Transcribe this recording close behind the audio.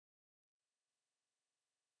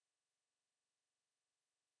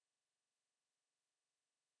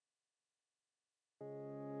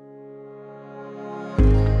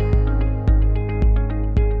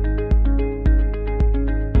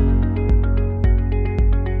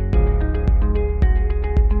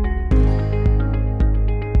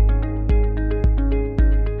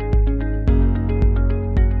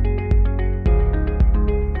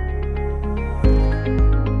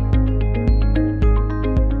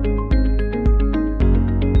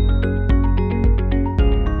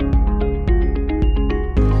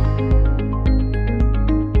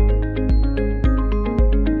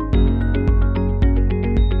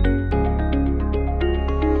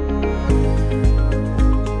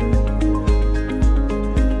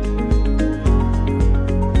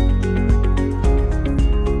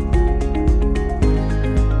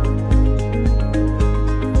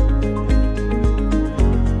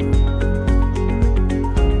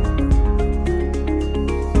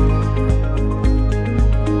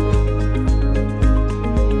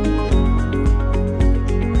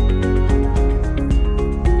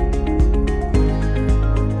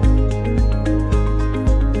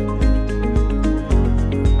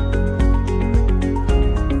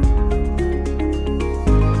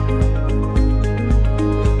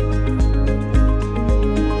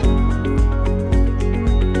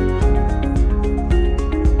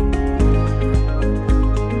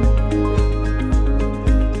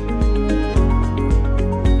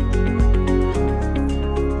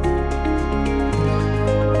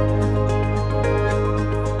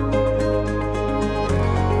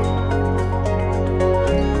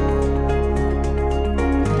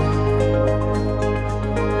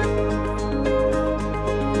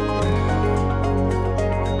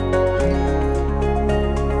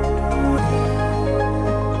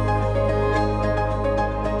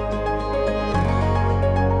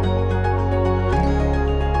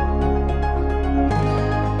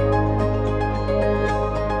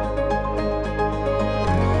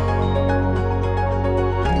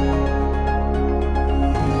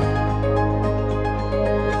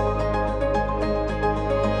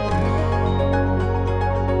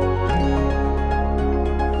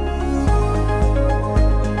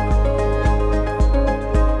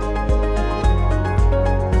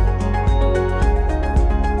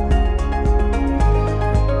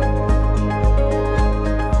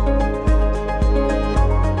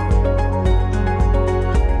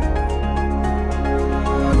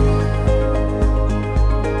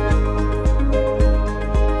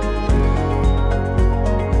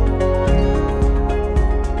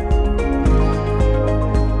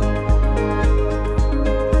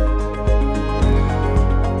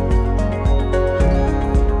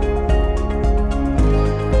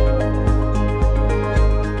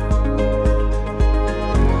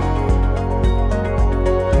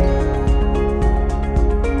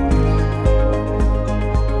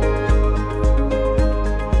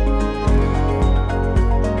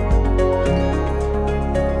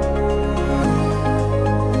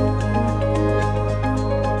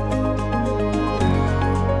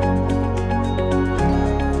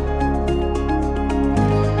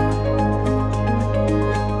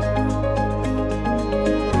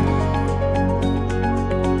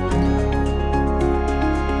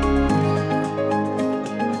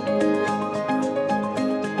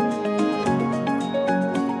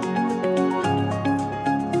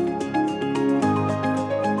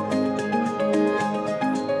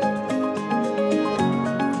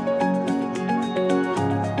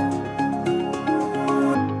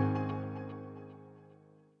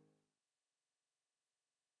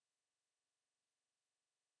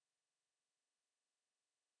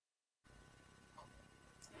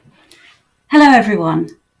Hello everyone.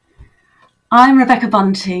 I'm Rebecca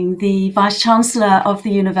Bunting, the Vice Chancellor of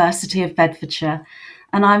the University of Bedfordshire,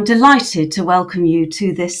 and I'm delighted to welcome you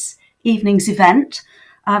to this evening's event.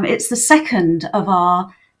 It's the second of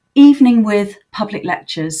our Evening with public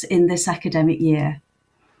lectures in this academic year.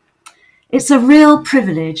 It's a real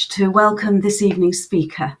privilege to welcome this evening's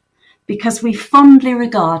speaker because we fondly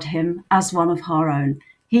regard him as one of our own.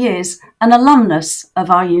 He is an alumnus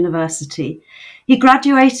of our university. He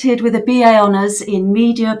graduated with a BA Honours in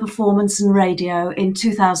Media, Performance and Radio in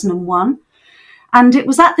 2001, and it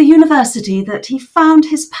was at the university that he found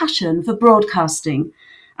his passion for broadcasting,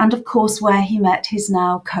 and of course where he met his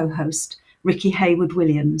now co-host, Ricky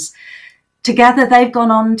Hayward-Williams. Together they've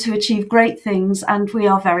gone on to achieve great things, and we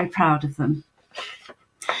are very proud of them.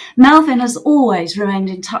 Melvin has always remained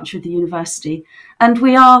in touch with the university, and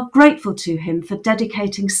we are grateful to him for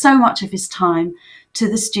dedicating so much of his time to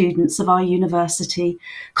the students of our university,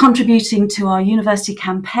 contributing to our university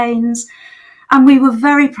campaigns, and we were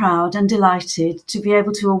very proud and delighted to be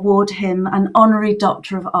able to award him an Honorary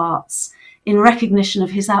Doctor of Arts in recognition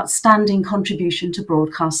of his outstanding contribution to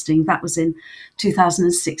broadcasting. That was in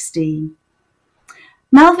 2016.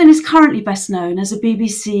 Melvin is currently best known as a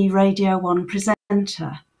BBC Radio 1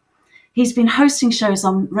 presenter. He's been hosting shows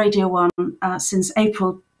on Radio 1 since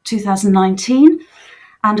April 2019,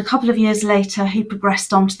 and a couple of years later he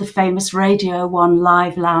progressed onto the famous Radio 1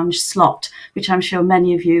 Live Lounge slot, which I'm sure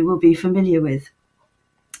many of you will be familiar with.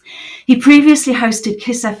 He previously hosted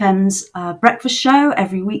Kiss FM's breakfast show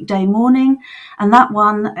every weekday morning, and that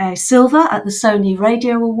won a silver at the Sony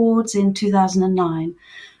Radio Awards in 2009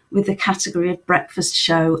 with the category of Breakfast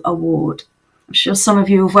Show Award. I'm sure some of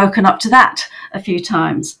you have woken up to that a few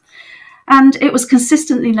times. And it was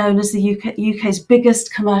consistently known as the UK's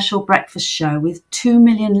biggest commercial breakfast show with 2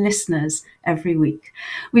 million listeners every week.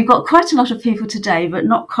 We've got quite a lot of people today, but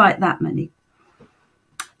not quite that many.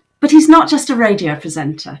 But he's not just a radio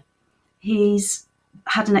presenter. He's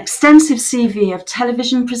had an extensive CV of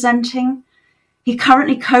television presenting. He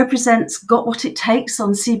currently co-presents Got What It Takes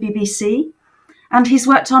on CBBC, and he's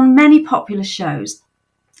worked on many popular shows,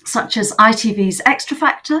 such as ITV's Extra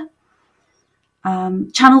Factor,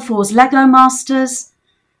 Channel 4's Lego Masters,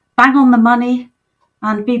 Bang on the Money,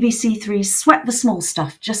 and BBC Three's Sweat the Small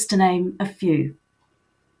Stuff, just to name a few.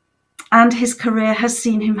 And his career has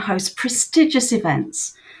seen him host prestigious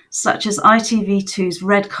events, such as ITV2's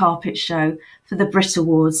Red Carpet Show for the Brit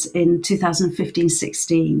Awards in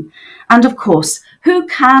 2015-16. And of course, who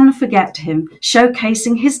can forget him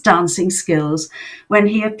showcasing his dancing skills when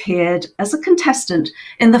he appeared as a contestant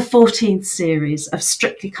in the 14th series of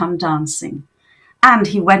Strictly Come Dancing. And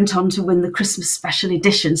he went on to win the Christmas special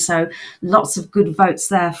edition, so lots of good votes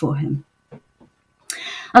there for him.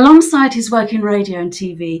 Alongside his work in radio and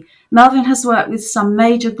TV, Melvin has worked with some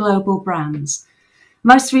major global brands,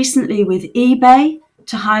 most recently with eBay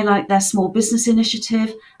to highlight their small business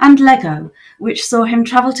initiative, and Lego, which saw him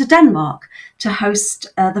travel to Denmark to host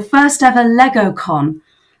the first ever LegoCon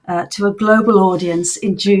to a global audience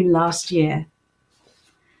in June last year.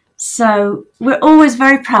 So we're always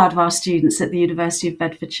very proud of our students at the University of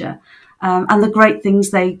Bedfordshire and the great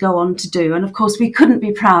things they go on to do. And of course, we couldn't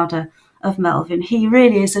be prouder of Melvin. He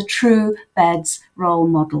really is a true Beds role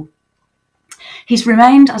model. He's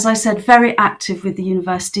remained, as I said, very active with the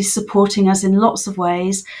university, supporting us in lots of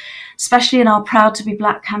ways, especially in our Proud to be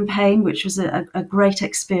Black campaign, which was a great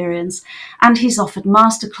experience. And he's offered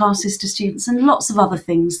masterclasses to students and lots of other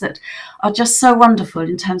things that are just so wonderful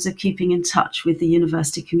in terms of keeping in touch with the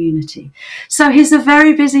university community. So he's a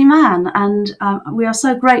very busy man, and we are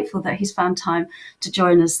so grateful that he's found time to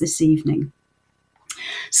join us this evening.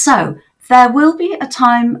 So there will be a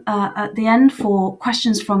time at the end for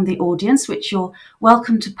questions from the audience, which you're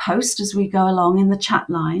welcome to post as we go along in the chat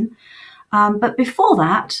line. But before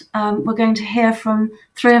that, we're going to hear from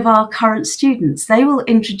 3 of our current students. They will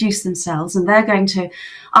introduce themselves and they're going to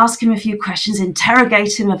ask him a few questions,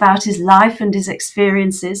 interrogate him about his life and his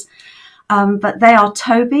experiences. But they are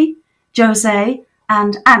Toby, Jose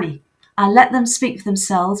and Annie. I'll let them speak for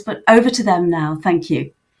themselves, but over to them now. Thank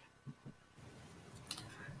you.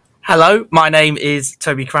 Hello, my name is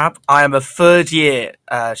Toby Crabb. I am a third-year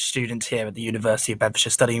student here at the University of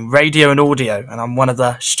Bedfordshire studying radio and audio, and I'm one of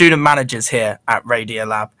the student managers here at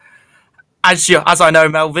RadioLab. As I know,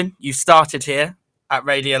 Melvin, you started here at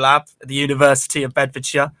RadioLab at the University of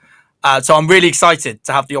Bedfordshire, so I'm really excited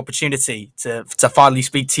to have the opportunity to finally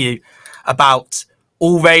speak to you about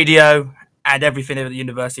all radio and everything at the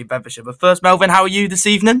University of Bedfordshire. But first, Melvin, how are you this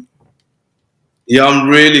evening? Yeah, I'm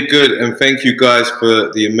really good, and thank you guys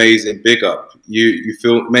for the amazing big up. You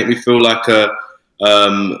make me feel like a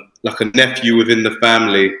nephew within the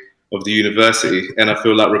family, of the university, and I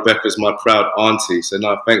feel like Rebecca's my proud auntie. So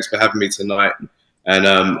no, thanks for having me tonight, and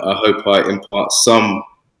I hope I impart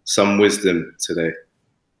some wisdom today.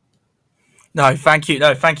 No, thank you.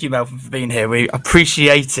 No, thank you, Melvin, for being here. We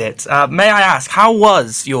appreciate it. May I ask, how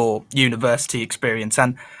was your university experience,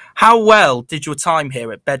 and how well did your time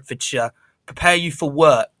here at Bedfordshire prepare you for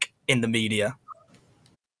work in the media?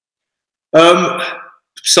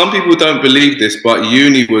 Some people don't believe this, but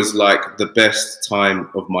uni was like the best time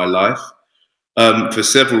of my life for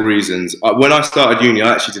several reasons. When I started uni,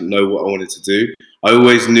 I actually didn't know what I wanted to do. I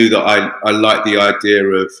always knew that I liked the idea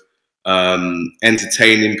of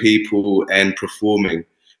entertaining people and performing,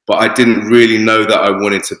 but I didn't really know that I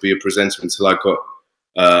wanted to be a presenter until I got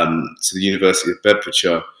to the University of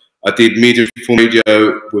Bedfordshire. I did media reform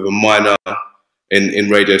radio with a minor in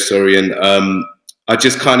radio, sorry, and I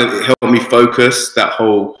just kind of, it helped me focus that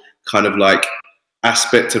whole kind of like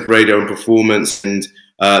aspect of radio and performance, and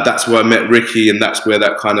that's where I met Ricky, and that's where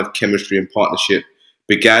that kind of chemistry and partnership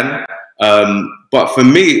began. But for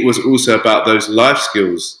me, it was also about those life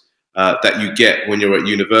skills that you get when you're at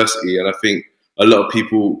university, and I think a lot of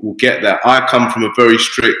people will get that. I come from a very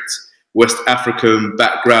strict West African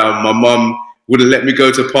background. My mum wouldn't let me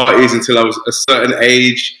go to parties until I was a certain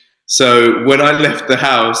age. So when I left the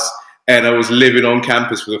house and I was living on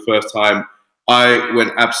campus for the first time, I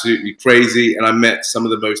went absolutely crazy, and I met some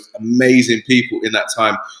of the most amazing people in that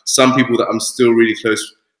time. Some people that I'm still really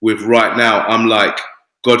close with right now. I'm like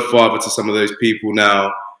godfather to some of those people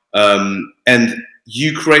now. And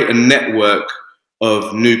you create a network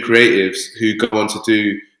of new creatives who go on to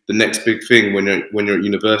do the next big thing when you're at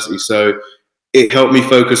university. So it helped me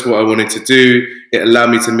focus what I wanted to do. It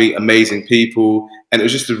allowed me to meet amazing people, and it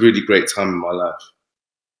was just a really great time in my life.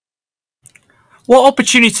 What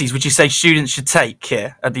opportunities would you say students should take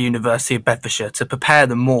here at the University of Bedfordshire to prepare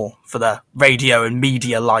them more for the radio and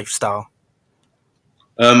media lifestyle?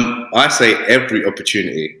 I say every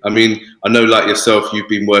opportunity. I mean, I know like yourself, you've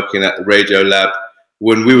been working at the RadioLab.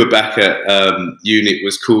 When we were back at uni, it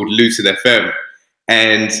was called Luton FM.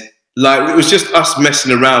 And like, it was just us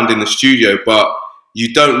messing around in the studio, but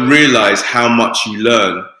you don't realize how much you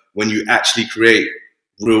learn when you actually create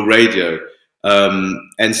real radio.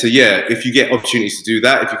 And so, yeah, if you get opportunities to do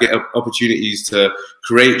that, if you get opportunities to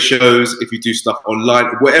create shows, if you do stuff online,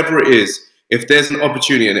 whatever it is, if there's an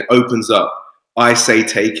opportunity and it opens up, I say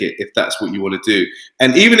take it if that's what you want to do.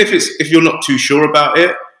 And even if you're not too sure about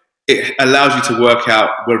it, it allows you to work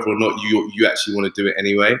out whether or not you actually want to do it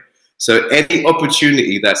anyway. So any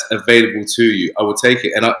opportunity that's available to you, I will take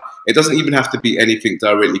it. And it doesn't even have to be anything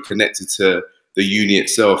directly connected to the uni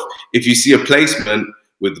itself. If you see a placement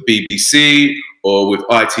with the BBC or with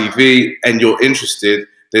ITV and you're interested,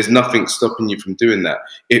 there's nothing stopping you from doing that.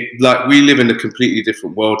 Like, we live in a completely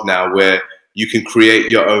different world now where you can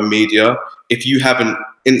create your own media. If you have an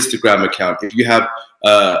Instagram account, if you have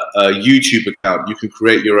a YouTube account, you can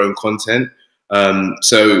create your own content.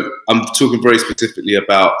 So I'm talking very specifically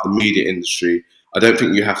about the media industry. I don't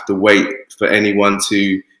think you have to wait for anyone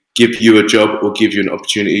to give you a job or give you an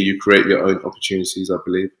opportunity. You create your own opportunities, I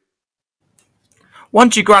believe.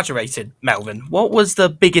 Once you graduated, Melvin, what was the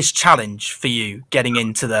biggest challenge for you getting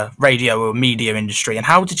into the radio or media industry, and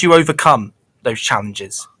how did you overcome those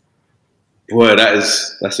challenges? Well,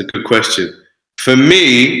 that's a good question. For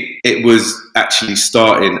me, it was actually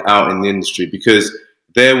starting out in the industry, because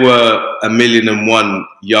there were 1,000,001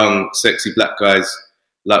 young, sexy black guys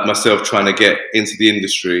like myself trying to get into the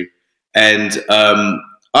industry. And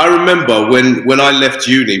I remember when I left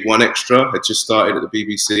uni, One Extra had just started at the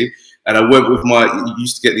BBC, and I went with you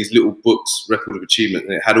used to get these little books, Record of Achievement,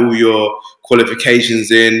 and it had all your qualifications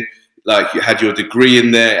in, like you had your degree in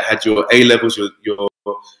there, it had your A-levels, your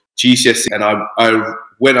GCSE, and I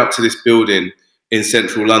went up to this building in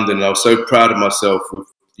central London, and I was so proud of myself with,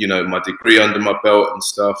 you know, my degree under my belt and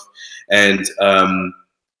stuff. And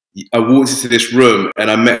I walked into this room and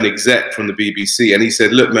I met an exec from the BBC, and he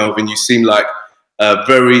said, "Look, Melvin, you seem like a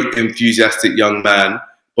very enthusiastic young man,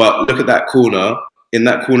 but look at that corner. In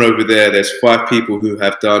that corner over there, there's 5 people who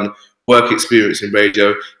have done work experience in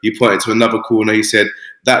radio." He pointed to another corner. He said,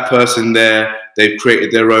 "That person there, they've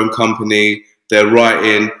created their own company. They're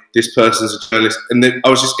writing. This person's a journalist." And then I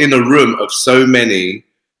was just in a room of so many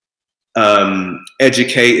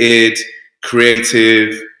educated,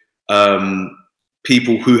 creative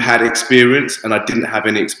people who had experience, and I didn't have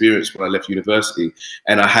any experience when I left university,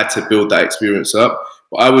 and I had to build that experience up.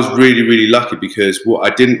 But I was really, really lucky, because what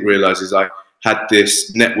I didn't realize is I had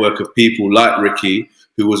this network of people like Ricky,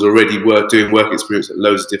 who was already doing work experience at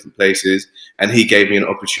loads of different places, and he gave me an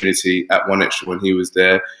opportunity at One Extra when he was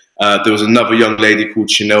there. There was another young lady called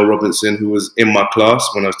Chanel Robinson who was in my class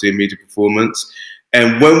when I was doing media performance.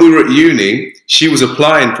 And when we were at uni, she was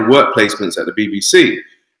applying for work placements at the BBC.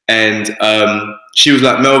 And she was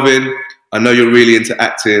like, Melvin, I know you're really into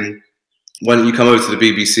acting. Why don't you come over to the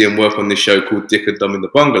BBC and work on this show called Dick and Dom in the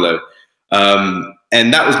Bungalow?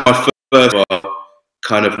 And that was my first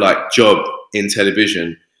kind of like job in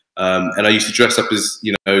television. And I used to dress up as,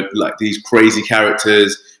 you know, like these crazy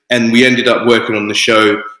characters. And we ended up working on the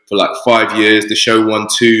show for like 5 years. The show won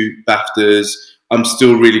 2 BAFTAs. I'm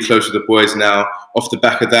still really close with the boys now. Off the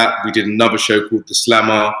back of that, we did another show called The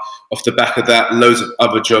Slammer. Off the back of that, loads of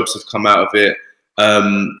other jobs have come out of it.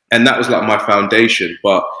 And that was like my foundation.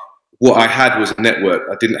 But what I had was a network.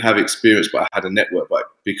 I didn't have experience, but I had a network.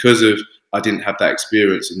 But because of I didn't have that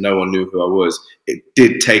experience and no one knew who I was, it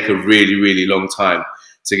did take a really, really long time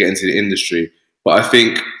to get into the industry. But I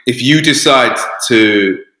think if you decide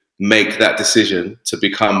to make that decision to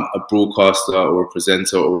become a broadcaster or a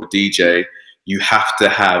presenter or a DJ, you have to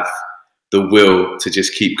have the will to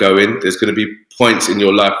just keep going. There's going to be points in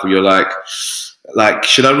your life where you're like,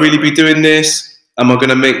 should I really be doing this? Am I going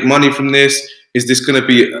to make money from this? Is this going to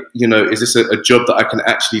be, you know, is this a job that I can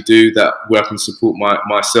actually do, that where I can support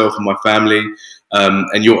myself and my family?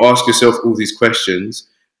 And you'll ask yourself all these questions.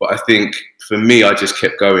 But I think for me, I just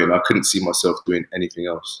kept going. I couldn't see myself doing anything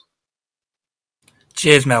else.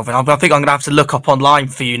 Cheers, Melvin. I think I'm going to have to look up online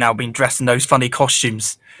for you now, being dressed in those funny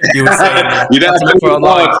costumes you were saying. You don't have to look for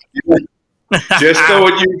online. Just go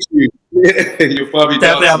on YouTube. You'll probably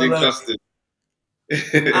dancing in custard.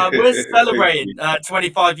 We're celebrating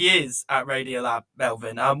 25 years at RadioLab,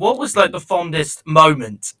 Melvin. What was like the fondest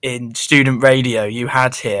moment in student radio you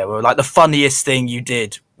had here, or like the funniest thing you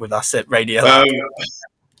did with us at RadioLab?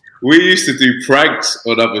 We used to do pranks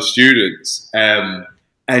on other students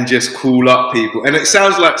and just call up people. And it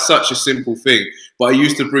sounds like such a simple thing, but it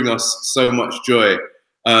used to bring us so much joy.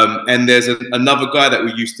 And there's another guy that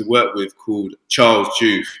we used to work with called Charles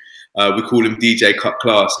Juve. We call him DJ Cut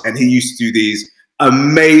Class. And he used to do these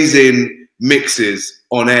amazing mixes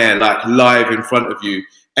on air, like live in front of you.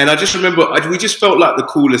 And I just remember, we just felt like the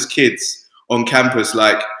coolest kids on campus.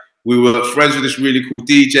 Like we were friends with this really cool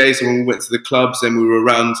DJ. So when we went to the clubs and we were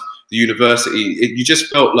around the university, you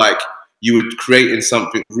just felt like you were creating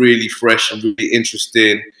something really fresh and really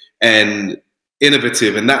interesting and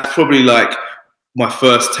innovative. And that's probably like my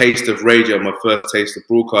first taste of radio, my first taste of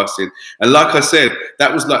broadcasting. And like I said,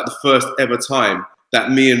 that was like the first ever time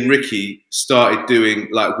that me and Ricky started doing,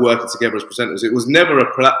 like, working together as presenters. It was never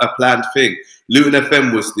a planned thing. Luton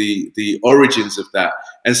FM was the origins of that.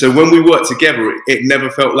 And so when we worked together, it never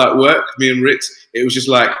felt like work, me and Rix. It was just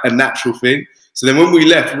like a natural thing. So then when we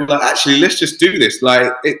left, we were like, actually, let's just do this. Like,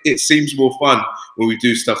 it seems more fun when we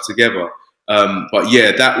do stuff together. But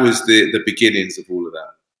yeah, that was the beginnings of all of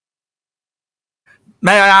that.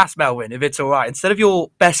 May I ask, Melvin, if it's all right, instead of your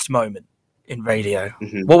best moment in radio,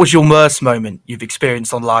 what was your worst moment you've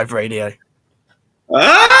experienced on live radio?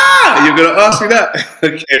 You're going to ask me that?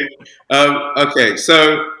 Okay. Okay,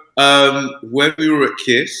 so when we were at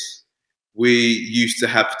KISS, we used to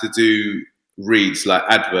have to do reads, like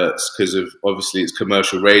adverts, because of obviously it's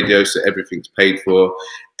commercial radio, so everything's paid for.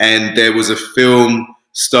 And there was a film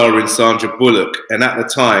starring Sandra Bullock, and at the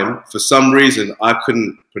time, for some reason, I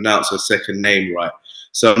couldn't pronounce her second name right.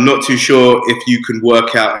 So I'm not too sure if you can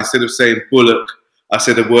work out, instead of saying Bullock, I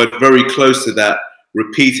said a word very close to that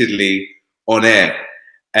repeatedly on air.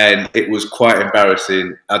 And it was quite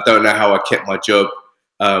embarrassing. I don't know how I kept my job,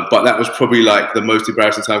 but that was probably like the most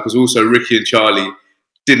embarrassing time, because also Ricky and Charlie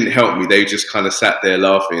didn't help me. They just kind of sat there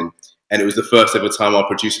laughing. And it was the first ever time our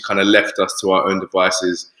producer kind of left us to our own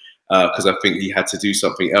devices, because I think he had to do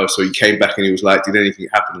something else. So he came back and he was like, did anything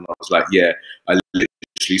happen? And I was like, yeah, I literally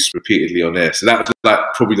repeatedly on air. So that was like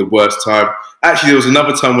probably the worst time. Actually, there was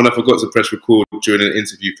another time when I forgot to press record during an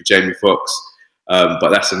interview for Jamie Foxx, but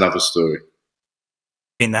that's another story.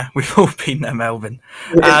 Been there. We've all been there, Melvin.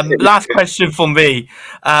 Last question for me.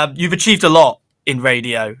 You've achieved a lot in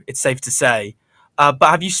radio, it's safe to say. But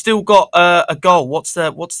have you still got a goal? What's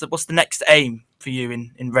the next aim for you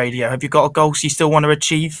in radio? Have you got a goal you still want to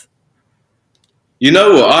achieve? You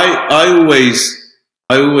know what? I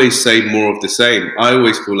always say more of the same. I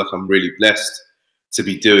always feel like I'm really blessed to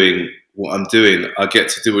be doing what I'm doing. I get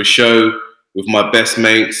to do a show with my best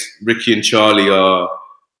mates. Ricky and Charlie are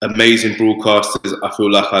amazing broadcasters. I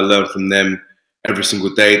feel like I learn from them every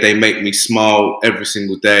single day. They make me smile every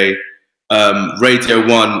single day. Radio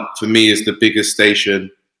 1 for me is the biggest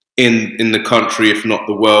station in the country, if not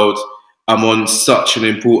the world. I'm on such an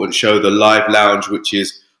important show, The Live Lounge, which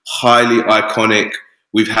is highly iconic.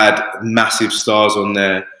 We've had massive stars on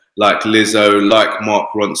there. like Lizzo, like Mark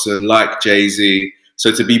Ronson, like Jay-Z.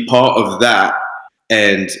 So to be part of that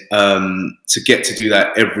and to get to do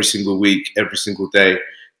that every single week, every single day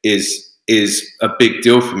is a big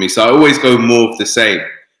deal for me. So I always go more of the same,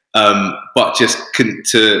 but just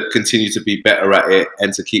to continue to be better at it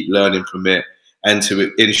and to keep learning from it and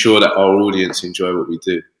to ensure that our audience enjoy what we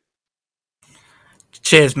do.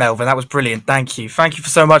 Cheers, Melvin. That was brilliant. Thank you. Thank you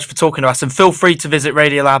so much for talking to us. And feel free to visit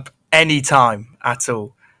RadioLab anytime at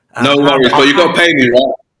all. No worries, but you've got to pay me,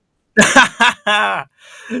 right?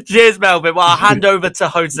 Cheers, Melvin. Well, I'll hand over to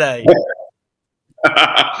Jose.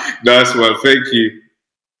 Nice one. Thank you.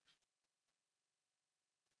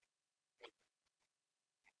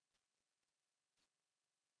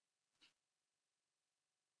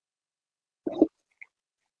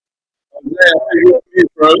 Yeah,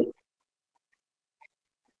 bro.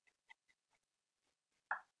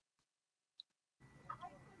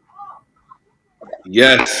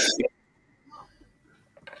 Yes.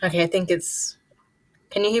 Okay, I think it's...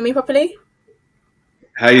 Can you hear me properly?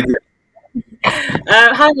 How you doing?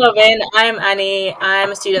 Hi, Melvin. I'm Annie.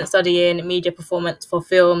 I'm a student studying media performance for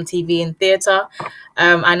film, TV, and theatre.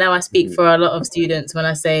 I know I speak for a lot of students when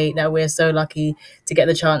I say that we're so lucky to get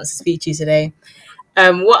the chance to speak to you today.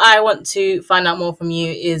 What I want to find out more from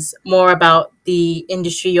you is more about the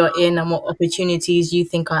industry you're in and what opportunities you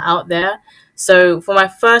think are out there. So for my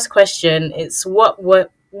first question, it's what were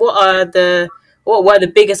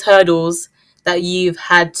the biggest hurdles that you've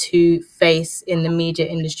had to face in the media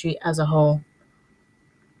industry as a whole?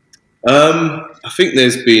 I think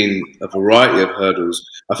there's been a variety of hurdles.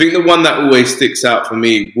 I think the one that always sticks out for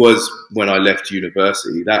me was when I left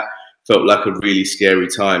university. That felt like a really scary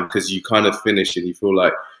time because you kind of finish and you feel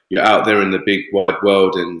like you're out there in the big wide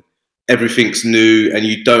world and everything's new and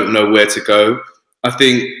you don't know where to go. I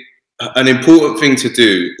think an important thing to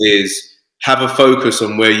do is have a focus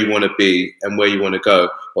on where you want to be and where you want to go,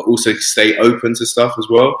 but also stay open to stuff as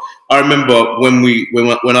well. I remember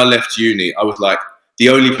when I left uni, I was like, the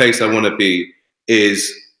only place I want to be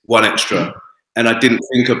is One Extra. And I didn't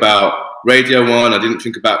think about Radio 1, I didn't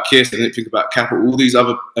think about KISS, I didn't think about Capital, all these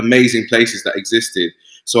other amazing places that existed.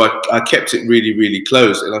 So I kept it really, really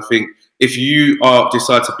close. And I think if you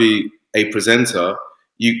decide to be a presenter,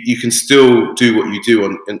 you can still do what you do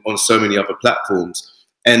on so many other platforms.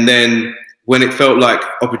 And then when it felt like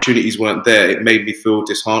opportunities weren't there, it made me feel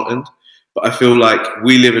disheartened. But I feel like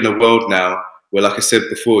we live in a world now where, like I said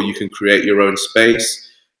before, you can create your own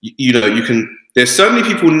space. You know, you can. There's so many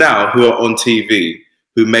people now who are on TV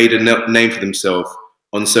who made a name for themselves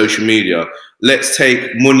on social media. Let's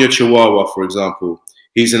take Munya Chihuahua, for example.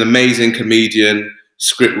 He's an amazing comedian,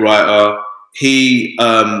 script writer.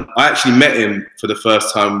 I actually met him for the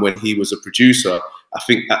first time when he was a producer, I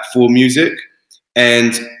think at 4Music.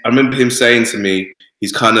 And I remember him saying to me,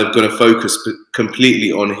 he's kind of going to focus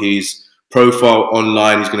completely on his profile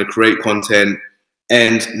online. He's going to create content.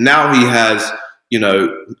 And now he has, you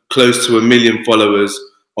know, close to 1 million followers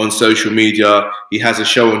on social media. He has a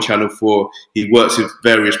show on Channel 4. He works with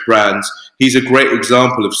various brands. He's a great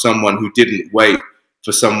example of someone who didn't wait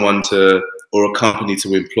for someone or a company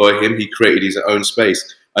to employ him. He created his own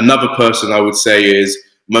space. Another person I would say is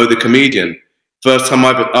Mo the Comedian. First time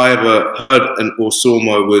I ever heard or saw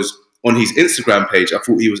Mo was on his Instagram page. I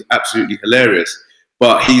thought he was absolutely hilarious.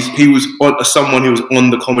 But he was someone who was on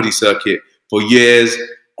the comedy circuit for years,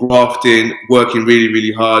 grafting, working really,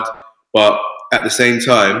 really hard. But at the same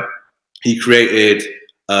time, he created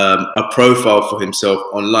a profile for himself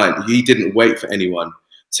online. He didn't wait for anyone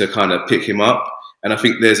to kind of pick him up. And I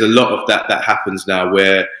think there's a lot of that happens now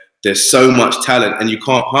where there's so much talent and you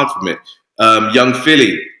can't hide from it. Young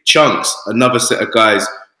Philly, Chunks, another set of guys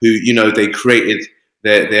who, you know, they created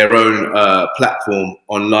their own platform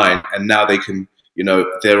online, and now they can, you know,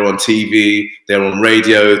 they're on TV, they're on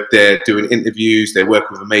radio, they're doing interviews, they work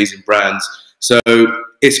with amazing brands. So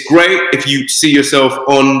it's great if you see yourself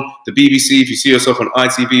on the BBC, if you see yourself on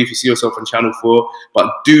ITV, if you see yourself on Channel 4,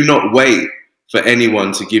 but do not wait for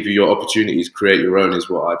anyone to give you your opportunities. Create your own is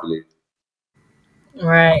what I believe.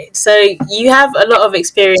 Right. So you have a lot of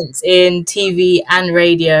experience in TV and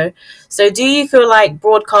radio. So do you feel like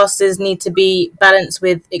broadcasters need to be balanced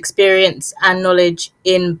with experience and knowledge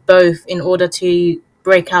in both in order to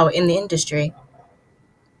break out in the industry?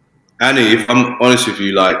 Annie, if I'm honest with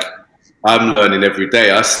you, like, I'm learning every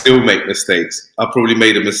day. I still make mistakes. I probably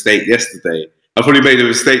made a mistake yesterday. I probably made a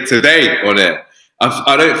mistake today on it.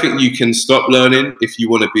 I don't think you can stop learning if you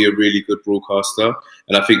want to be a really good broadcaster.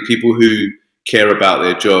 And I think people who care about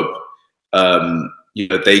their job, you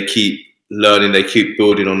know, they keep learning, they keep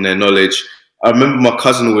building on their knowledge. I remember my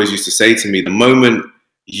cousin always used to say to me, the moment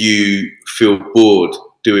you feel bored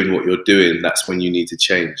doing what you're doing, that's when you need to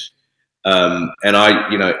change. And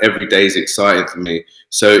every day is exciting for me.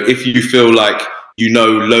 So if you feel like you know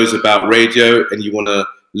loads about radio and you want to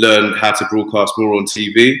learn how to broadcast more on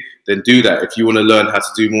TV, then do that. If you want to learn how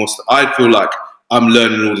to do more stuff, I feel like I'm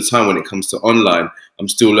learning all the time when it comes to online. I'm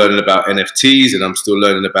still learning about NFTs, and I'm still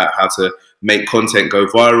learning about how to make content go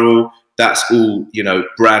viral. That's all,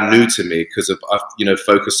 brand new to me, because I've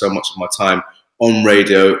focused so much of my time on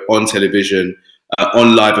radio, on television,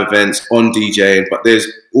 on live events, on DJing, but there's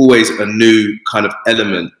always a new kind of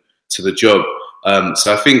element to the job.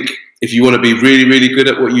 So I think if you want to be really, really good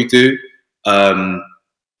at what you do,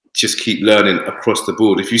 just keep learning across the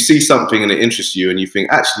board. If you see something and it interests you and you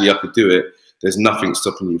think, actually, I could do it, there's nothing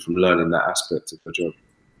stopping you from learning that aspect of the job.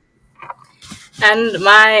 And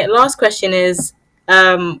my last question is,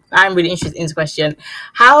 I'm really interested in this question.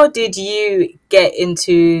 How did you get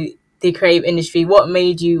into the creative industry? What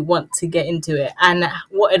made you want to get into it? And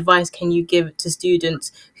what advice can you give to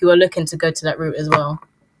students who are looking to go to that route as well?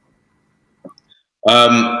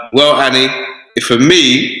 Well, Annie, for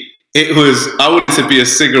me, I wanted to be a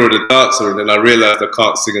singer or a dancer, and then I realized I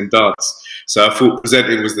can't sing and dance. So I thought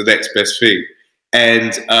presenting was the next best thing.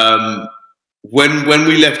 And when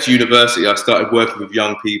we left university, I started working with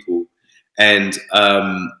young people, and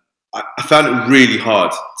I found it really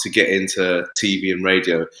hard to get into TV and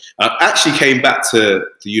radio. I actually came back to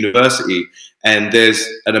the university, and there's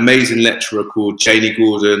an amazing lecturer called Janie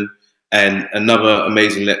Gordon and another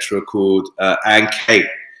amazing lecturer called Anne Kate.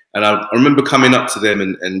 And I remember coming up to them,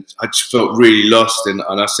 and I just felt really lost. And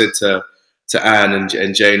I said to Anne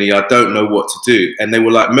and Janie, I don't know what to do. And they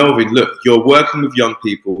were like, Melvin, look, you're working with young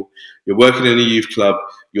people, you're working in a youth club,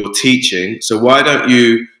 you're teaching. So why don't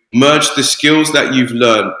you merge the skills that you've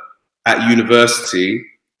learned at university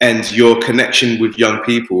and your connection with young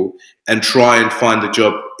people and try and find a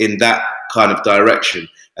job in that kind of direction?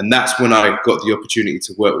 And that's when I got the opportunity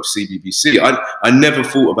to work with CBBC. I never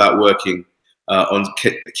thought about working on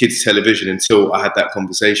kids television until I had that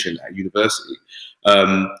conversation at university.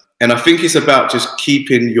 And I think it's about just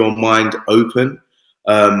keeping your mind open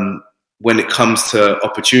when it comes to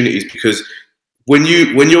opportunities, because when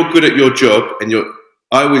you're good at your job, and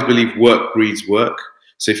I always believe work breeds work.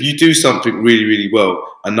 So if you do something really, really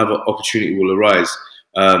well, another opportunity will arise.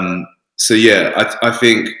 So yeah, I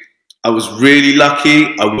think I was really lucky.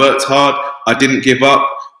 I worked hard. I didn't give up.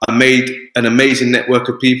 I made an amazing network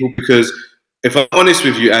of people, because if I'm honest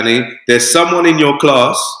with you, Annie, there's someone in your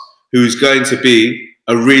class who's going to be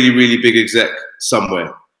a really, really big exec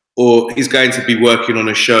somewhere, or is going to be working on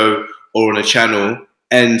a show or on a channel.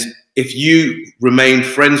 And if you remain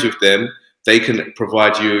friends with them, they can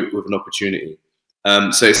provide you with an opportunity.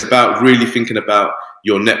 So it's about really thinking about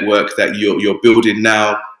your network that you're building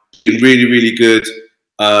now, being really, really good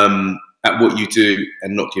at what you do,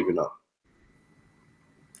 and not giving up.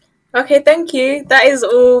 Okay, thank you. That is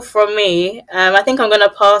all from me. I think I'm going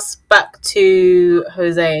to pass back to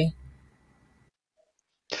Jose.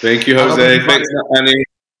 Thank you, Jose. Thanks, Annie.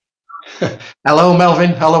 Hello,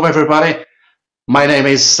 Melvin. Hello, everybody. My name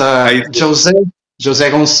is Jose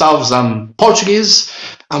Goncalves. I'm Portuguese.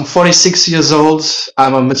 I'm 46 years old.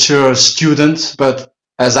 I'm a mature student, but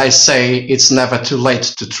as I say, it's never too late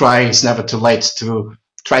to try. It's never too late to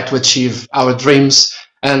try to achieve our dreams.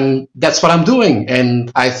 And that's what I'm doing.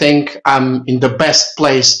 And I think I'm in the best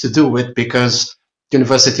place to do it, because the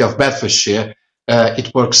University of Bedfordshire,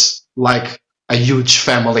 it works like a huge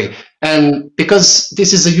family. And because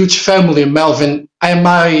this is a huge family, Melvin, am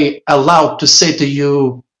I allowed to say to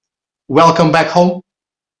you, welcome back home?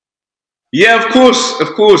 Yeah, of course.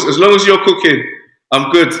 As long as you're cooking,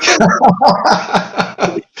 I'm good.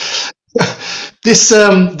 This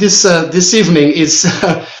evening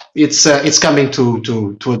it's coming to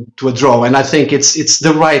a draw, and I think it's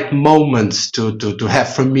the right moment to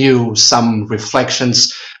have from you some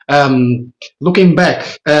reflections. Looking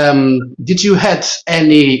back, did you had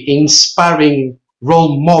any inspiring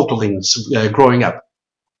role modelings growing up?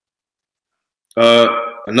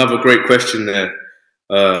 Another great question there,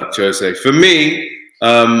 Jose. For me,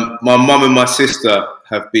 my mum and my sister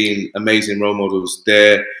have been amazing role models.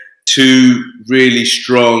 They're two really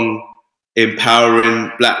strong,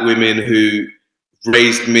 empowering black women who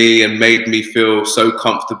raised me and made me feel so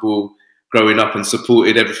comfortable growing up, and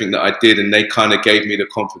supported everything that I did, and they kind of gave me the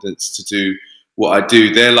confidence to do what I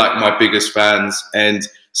do. They're like my biggest fans, and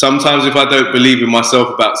sometimes if I don't believe in myself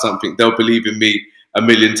about something, they'll believe in me a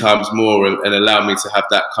million times more, and allow me to have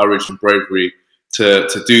that courage and bravery to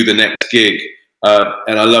do the next gig,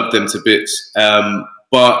 and I love them to bits.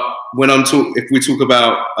 But when if we talk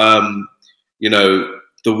about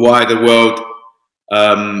the wider world,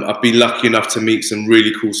 I've been lucky enough to meet some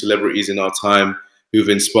really cool celebrities in our time who've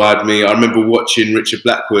inspired me. I remember watching Richard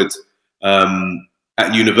Blackwood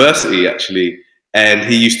at university, actually, and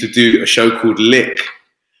he used to do a show called The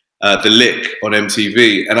Lick on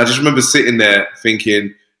MTV. And I just remember sitting there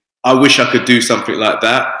thinking, I wish I could do something like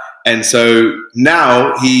that. And so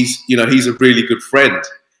now he's a really good friend.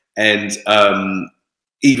 And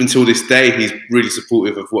even till this day, he's really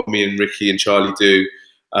supportive of what me and Ricky and Charlie do.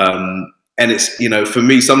 And it's, for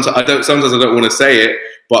me, sometimes I don't want to say it,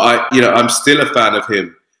 but I'm still a fan of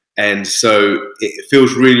him. And so it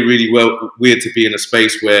feels really, really weird to be in a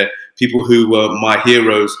space where people who were my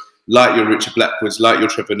heroes, like your Richard Blackwoods, like your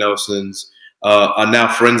Trevor Nelsons, are now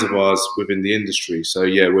friends of ours within the industry. So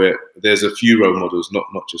yeah, there's a few role models, not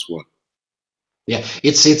just one. Yeah,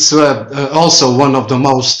 it's also one of the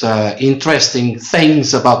most interesting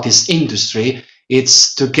things about this industry.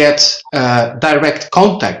 It's to get direct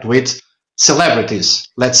contact with celebrities.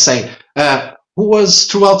 Let's say, who was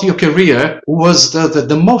throughout your career? Who was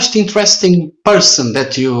the most interesting person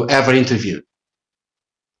that you ever interviewed?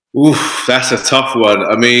 Oof, that's a tough one.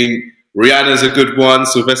 I mean, Rihanna's a good one.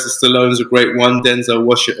 Sylvester Stallone's a great one. Denzel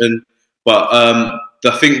Washington. But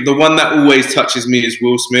I think the one that always touches me is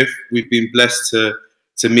Will Smith. We've been blessed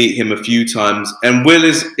to meet him a few times. And Will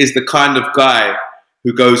is the kind of guy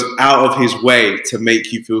who goes out of his way to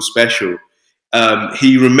make you feel special.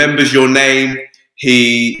 He remembers your name.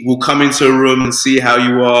 He will come into a room and see how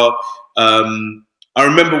you are. I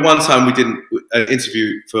remember one time we did an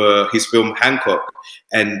interview for his film Hancock,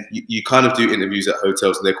 and you kind of do interviews at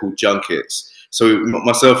hotels, and they're called junkets. So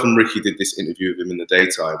myself and Ricky did this interview with him in the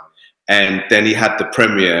daytime, and then he had the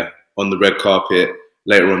premiere on the red carpet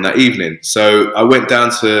later on that evening. So I went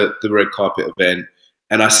down to the red carpet event,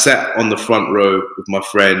 and I sat on the front row with my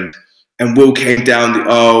friend, and Will came down the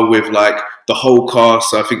aisle with like the whole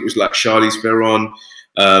cast. So I think it was like Charlize Theron,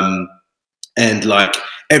 and like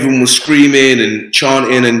everyone was screaming and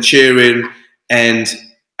chanting and cheering. And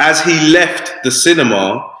as he left the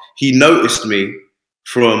cinema, he noticed me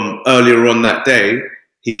from earlier on that day.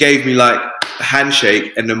 He gave me like a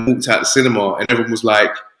handshake and then walked out the cinema, and everyone was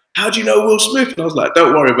like, "How do you know Will Smith?" And I was like,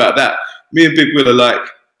 "Don't worry about that. Me and Big Will are like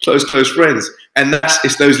close friends." And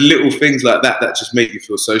it's those little things like that that just make you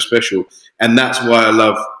feel so special. And that's why I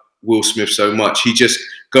love Will Smith so much. He just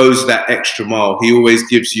goes that extra mile. He always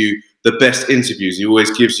gives you the best interviews. He always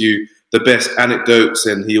gives you the best anecdotes,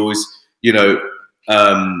 and he always,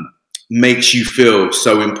 makes you feel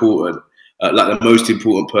so important, like the most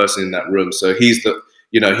important person in that room. So he's a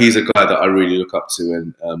guy that I really look up to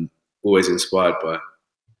and always inspired by.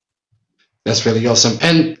 That's really awesome.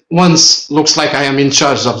 And once looks like I am in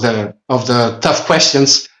charge of the tough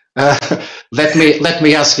questions. Let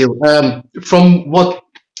me ask you, from what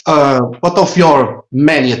of your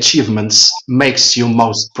many achievements makes you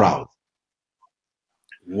most proud?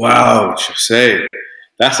 Wow, Jose,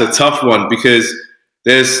 that's a tough one, because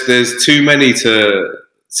there's too many to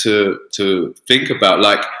think about.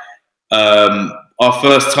 Like our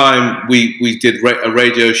first time we did a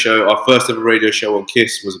radio show, our first ever radio show on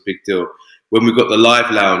KISS was a big deal. When we got the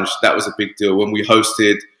Live Lounge, that was a big deal. When we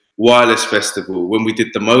hosted Wireless Festival, when we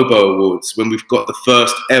did the MOBO Awards, when we've got the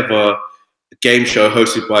first ever game show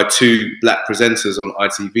hosted by 2 black presenters on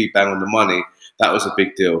ITV, Bang on the Money, that was a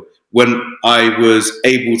big deal. When I was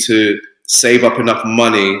able to save up enough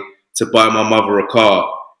money to buy my mother a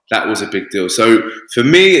car, that was a big deal. So for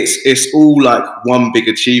me, it's all like one big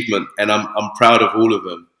achievement, and I'm proud of all of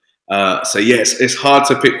them. So yes, it's hard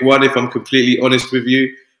to pick one if I'm completely honest with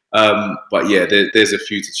you. But yeah, there's a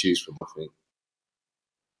few to choose from, I think.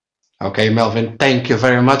 Okay, Melvin, thank you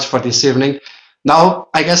very much for this evening. Now,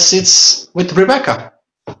 I guess it's with Rebecca.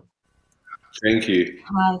 Thank you.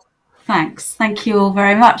 Well, thanks. Thank you all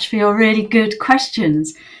very much for your really good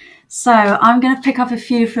questions. So I'm going to pick up a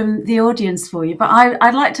few from the audience for you, but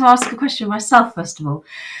I'd like to ask a question myself, first of all.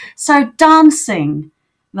 So dancing,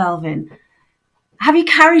 Melvin, have you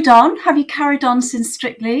carried on? Have you carried on since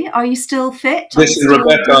Strictly? Are you still fit? Listen,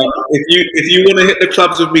 Rebecca, if you want to hit the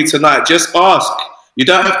clubs with me tonight, just ask. You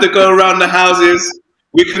don't have to go around the houses.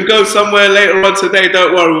 We can go somewhere later on today.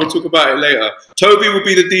 Don't worry, we'll talk about it later. Toby will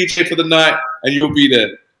be the DJ for the night, and you'll be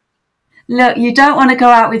there. Look, you don't want to go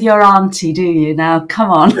out with your auntie, do you? Now, come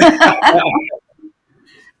on.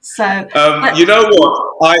 So, you know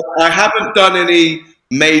what? I haven't done any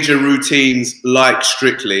major routines like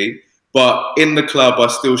Strictly, but in the club, I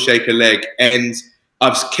still shake a leg, and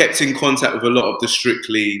I've kept in contact with a lot of the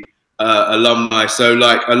Strictly alumni. So,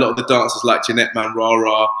 like a lot of the dancers, like Jeanette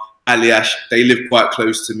Manrara, Aliash, they live quite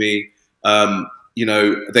close to me.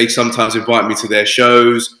 They sometimes invite me to their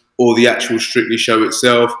shows or the actual Strictly show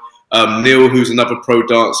itself. Neil, who's another pro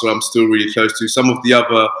dancer, I'm still really close to. Some of the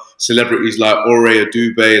other celebrities like Ore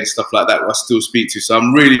Adube and stuff like that, I still speak to. So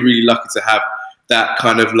I'm really, really lucky to have that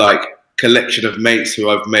kind of like collection of mates who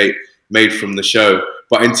I've made from the show.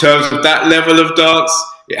 But in terms of that level of dance,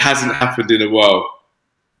 it hasn't happened in a while.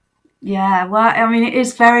 Yeah, well, I mean, it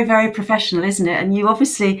is very, very professional, isn't it? And you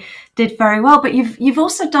obviously did very well, but you've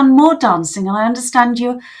also done more dancing, and I understand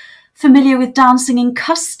you're familiar with dancing in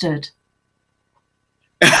custard.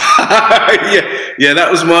 yeah, that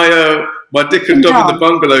was my Dick and Dom in the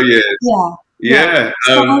Bungalow years. Yeah.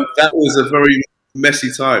 So, that was a very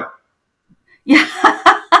messy time. Yeah.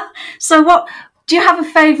 So, what do you have a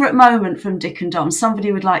favourite moment from Dick and Dom?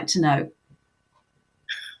 Somebody would like to know.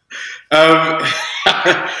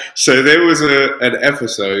 So there was an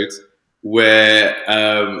episode where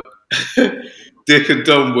Dick and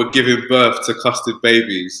Dom were giving birth to custard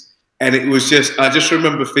babies, and it was I just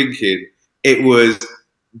remember thinking it was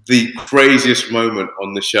the craziest moment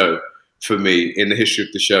on the show for me in the history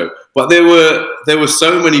of the show. But there were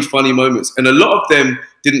so many funny moments, and a lot of them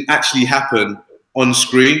didn't actually happen on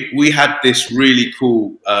screen. We had this really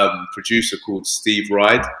cool producer called Steve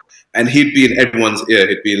Ride, and he'd be in everyone's ear.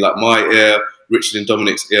 He'd be in like my ear, Richard and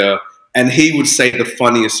Dominic's ear, and he would say the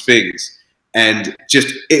funniest things. And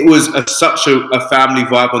just, it was such a family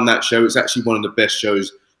vibe on that show. It's actually one of the best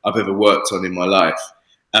shows I've ever worked on in my life.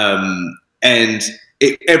 And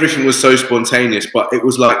everything was so spontaneous, but it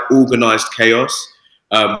was like organized chaos.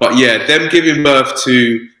 But yeah, them giving birth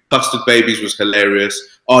to custard babies was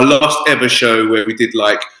hilarious. Our last ever show where we did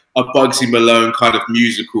like a Bugsy Malone kind of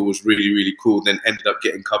musical was really, really cool. Then ended up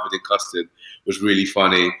getting covered in custard was really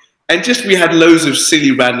funny. And just, we had loads of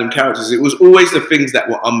silly random characters. It was always the things that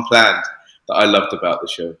were unplanned that I loved about the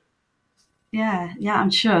show. Yeah, I'm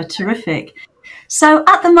sure. Terrific. So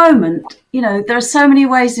at the moment, you know, there are so many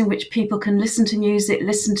ways in which people can listen to music,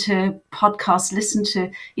 listen to podcasts, listen to,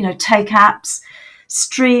 you know, take apps,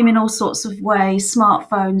 stream in all sorts of ways,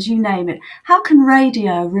 smartphones, you name it. How can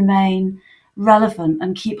radio remain relevant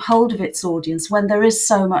and keep hold of its audience when there is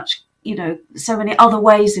so much, you know, so many other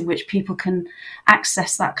ways in which people can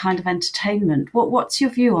access that kind of entertainment? What's your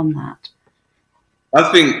view on that?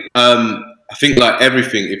 I think like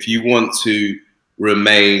everything, if you want to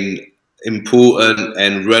remain important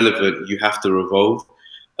and relevant, you have to evolve.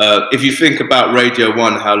 If you think about Radio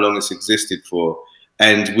 1, how long it's existed for,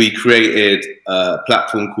 and we created a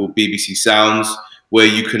platform called BBC Sounds, where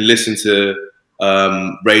you can listen to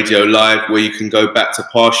Radio Live, where you can go back to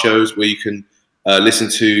past shows, where you can listen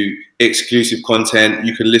to exclusive content.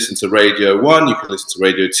 You can listen to Radio 1, you can listen to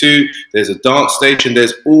Radio 2, there's a dance station,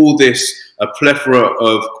 there's all this, a plethora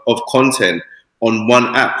of content on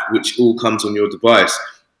one app, which all comes on your device.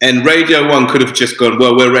 And Radio 1 could have just gone,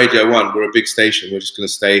 well, we're Radio 1, we're a big station, we're just going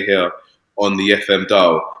to stay here on the FM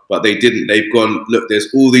dial. But they didn't. They've gone, look,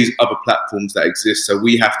 there's all these other platforms that exist, so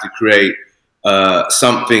we have to create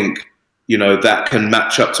something, you know, that can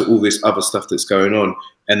match up to all this other stuff that's going on.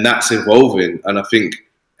 And that's evolving. And I think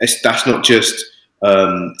that's not just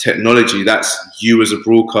technology, that's you as a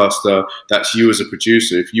broadcaster, that's you as a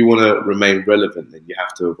producer. If you want to remain relevant, then you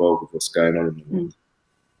have to evolve with what's going on in the world.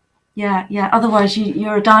 Yeah. Otherwise,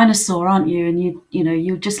 you're a dinosaur, aren't you? And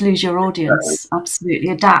you just lose your audience. Absolutely,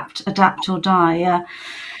 adapt or die. Yeah.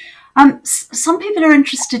 Some people are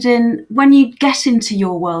interested in, when you get into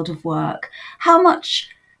your world of work, how much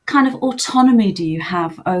kind of autonomy do you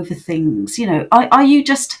have over things? You know, are you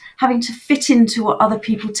just having to fit into what other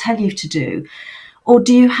people tell you to do, or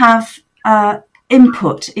do you have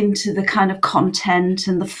input into the kind of content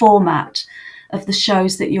and the format of the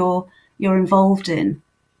shows that you're involved in?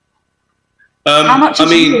 How much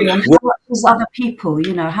is you and how much is other people?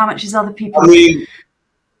 You know, how much is other people? I mean,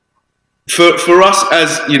 for us,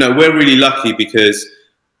 as you know, we're really lucky because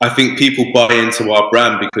I think people buy into our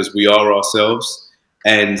brand because we are ourselves.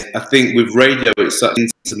 And I think with radio, it's such an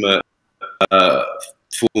intimate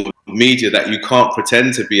form of media that you can't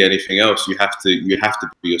pretend to be anything else. You have to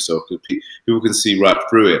be yourself, because people can see right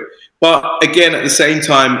through it. But again, at the same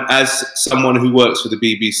time, as someone who works for the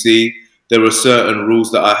BBC, there are certain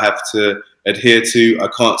rules that I have to adhere to. I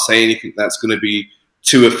can't say anything that's going to be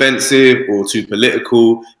too offensive or too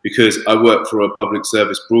political, because I work for a public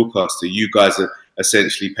service broadcaster. You guys are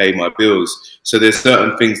essentially pay my bills. So there's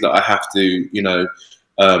certain things that I have to, you know,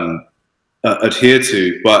 adhere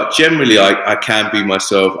to. But generally, I can be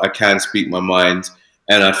myself. I can speak my mind.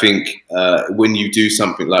 And I think when you do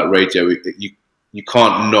something like radio, you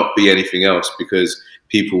can't not be anything else, because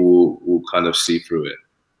people will kind of see through it.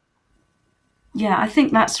 Yeah, I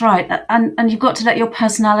think that's right. And you've got to let your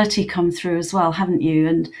personality come through as well, haven't you?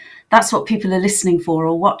 And that's what people are listening for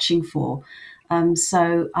or watching for.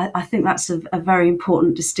 So I think that's a very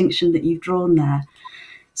important distinction that you've drawn there.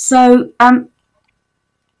 So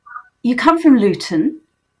you come from Luton.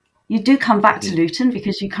 You do come back to Luton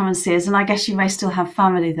because you come and see us, and I guess you may still have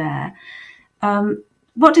family there.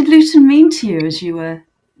 What did Luton mean to you as you were,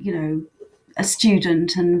 you know, a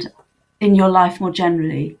student and in your life more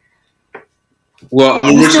generally? Well,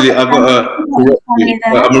 I'm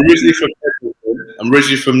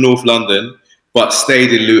originally from North London, but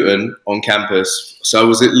stayed in Luton on campus. So I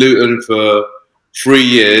was at Luton for 3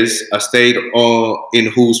 years. I stayed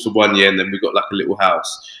in halls for 1 year, and then we got like a little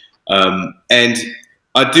house. And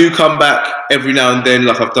I do come back every now and then.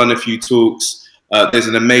 Like, I've done a few talks. There's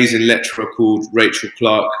an amazing lecturer called Rachel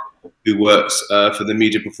Clark who works for the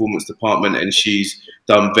Media Performance Department, and she's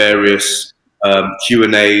done various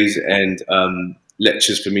Q&As and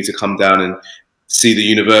lectures for me to come down and see the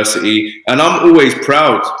university. And I'm always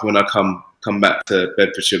proud when I come back to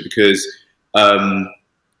Bedfordshire, because I'm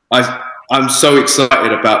so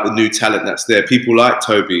excited about the new talent that's there. People like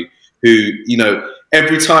Toby, who, you know,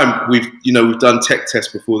 every time we've done tech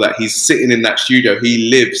tests before that, he's sitting in that studio.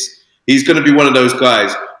 He's going to be one of those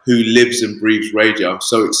guys who lives and breathes radio. I'm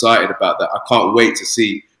so excited about that. I can't wait to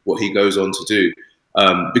see what he goes on to do,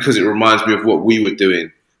 because it reminds me of what we were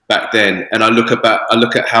doing back then. And I look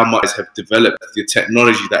at how much have developed, the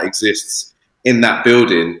technology that exists in that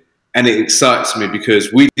building, and it excites me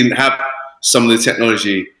because we didn't have some of the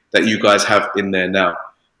technology that you guys have in there now.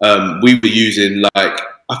 We were using, like,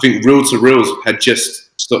 I think reel-to-reels had just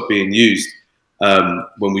stopped being used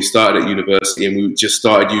when we started at university, and we just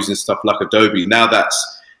started using stuff like Adobe. Now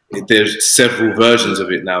there's several versions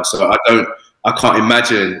of it now, so I can't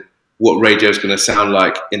imagine what radio is going to sound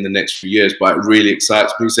like in the next few years, but it really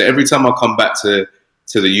excites me. So every time I come back to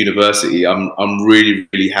the university, I'm really,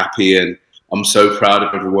 really happy, and I'm so proud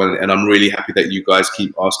of everyone, and I'm really happy that you guys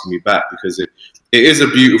keep asking me back, because it is a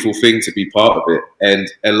beautiful thing to be part of it.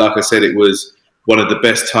 And like I said, it was one of the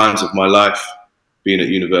best times of my life being at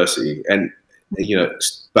university. And, you know,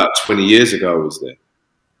 about 20 years ago I was there.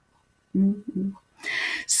 Mm-hmm.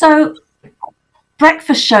 So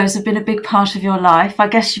breakfast shows have been a big part of your life. I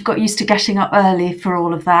guess you've got used to getting up early for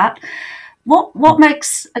all of that. What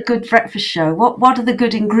makes a good breakfast show? What are the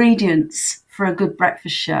good ingredients for a good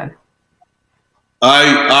breakfast show?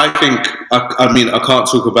 I think, I mean, I can't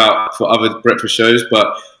talk about for other breakfast shows, but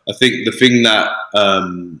I think the thing that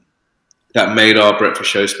that made our breakfast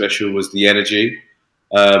show special was the energy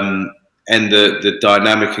and the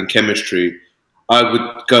dynamic and chemistry. I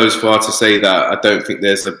would go as far to say that I don't think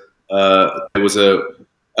there was a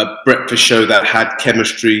breakfast show that had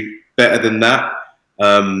chemistry better than that.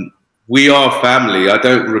 We are family. I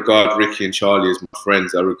don't regard Ricky and Charlie as my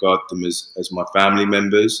friends. I regard them as my family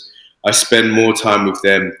members. I spend more time with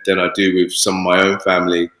them than I do with some of my own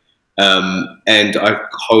family. And I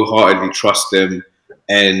wholeheartedly trust them.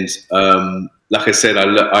 And like I said,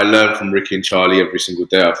 I learn from Ricky and Charlie every single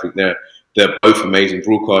day. I think they're both amazing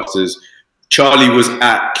broadcasters. Charlie was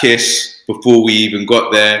at KISS before we even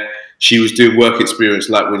got there. She was doing work experience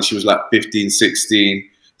like when she was like 15, 16.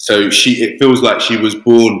 So it feels like she was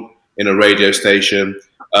born in a radio station.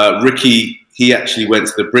 Ricky, he actually went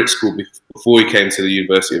to the Brit School before he came to the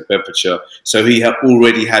University of Bedfordshire. So he had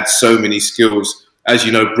already had so many skills. As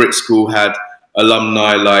you know, Brit School had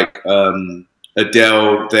alumni like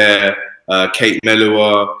Adele there, Kate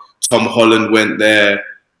Melua, Tom Holland went there,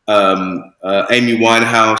 Amy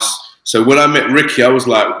Winehouse. So when I met Ricky, I was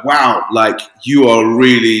like, wow, like, you are a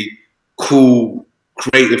really cool,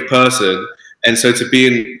 creative person. And so to be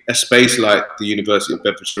in a space like the University of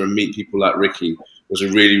Bedfordshire and meet people like Ricky was a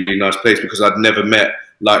really, really nice place, because I'd never met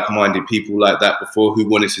like-minded people like that before who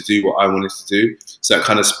wanted to do what I wanted to do. So it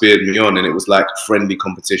kind of spurred me on, and it was like friendly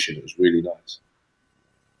competition. It was really nice.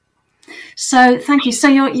 So thank you. So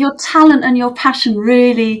your talent and your passion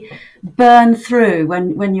really burn through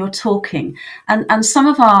when you're talking, and some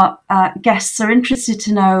of our guests are interested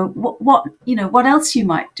to know what else you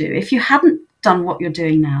might do if you hadn't done what you're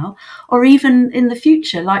doing now, or even in the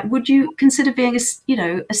future. Like, would you consider being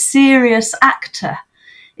a serious actor?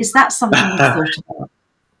 Is that something you've thought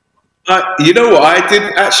about? You know what? I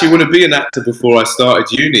didn't actually want to be an actor before I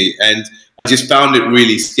started uni, and I just found it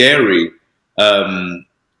really scary.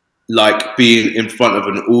 Like being in front of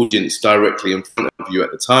an audience directly in front of you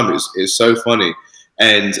at the time. It's so funny.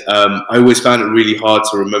 And I always found it really hard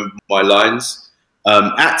to remember my lines.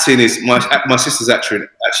 Acting is, my sister's actually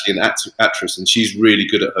an actress, and she's really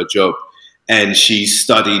good at her job. And she's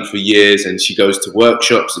studied for years, and she goes to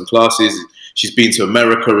workshops and classes. She's been to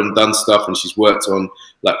America and done stuff, and she's worked on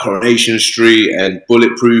like Coronation Street and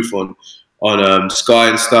Bulletproof on Sky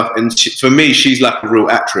and stuff. And for me, she's like a real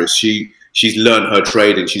actress. she's learned her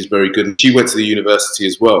trade and she's very good. And she went to the university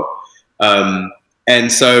as well.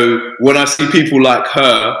 And so when I see people like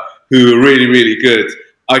her who are really, really good,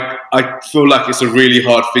 I feel like it's a really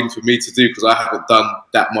hard thing for me to do because I haven't done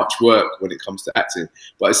that much work when it comes to acting.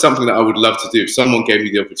 But it's something that I would love to do. If someone gave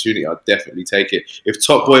me the opportunity, I'd definitely take it. If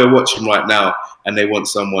Top Boy are watching right now and they want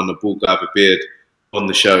someone, a bald guy with a beard, on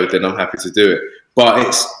the show, then I'm happy to do it. But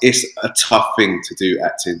it's a tough thing to do,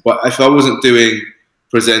 acting. But if I wasn't doing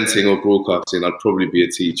presenting or broadcasting, I'd probably be a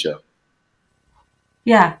teacher.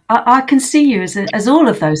 Yeah, I can see you as all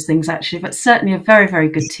of those things, actually, but certainly a very, very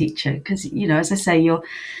good teacher because, you know, as I say, your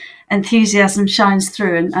enthusiasm shines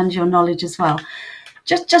through and your knowledge as well.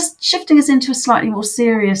 Just shifting us into a slightly more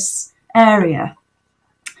serious area.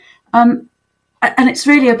 And it's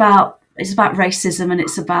really about racism, and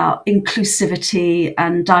it's about inclusivity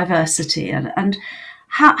and diversity, and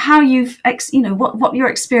how you've, you know, what your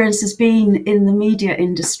experience has been in the media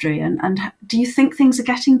industry, and do you think things are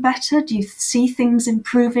getting better? Do you see things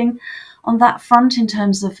improving on that front in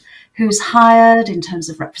terms of who's hired, in terms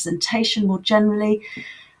of representation more generally,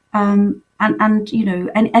 and you know,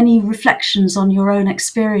 any reflections on your own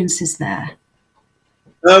experiences there?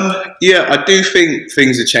 Yeah, I do think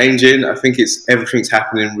things are changing. I think everything's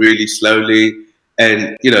happening really slowly.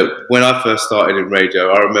 And, you know, when I first started in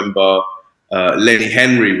radio, I remember Lenny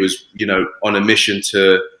Henry was, you know, on a mission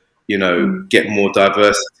to, you know, get more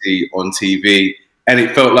diversity on TV. And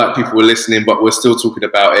it felt like people were listening, but we're still talking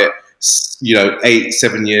about it, you know,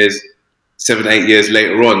 7, 8 years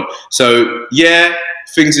later on. So, yeah,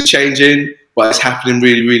 things are changing, but it's happening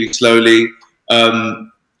really, really slowly.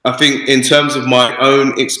 I think in terms of my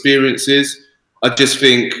own experiences, I just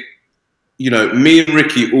think, you know, me and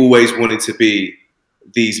Ricky always wanted to be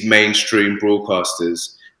these mainstream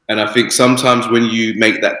broadcasters. And I think sometimes when you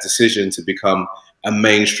make that decision to become a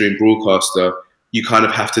mainstream broadcaster, you kind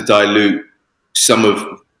of have to dilute some of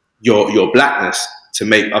your blackness to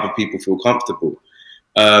make other people feel comfortable.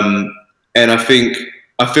 And I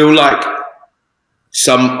feel like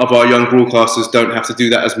some of our young broadcasters don't have to do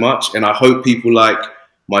that as much. And I hope people like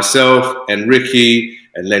myself and Ricky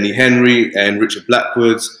and Lenny Henry and Richard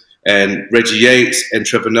Blackwoods and Reggie Yates and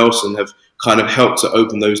Trevor Nelson have kind of helped to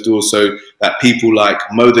open those doors so that people like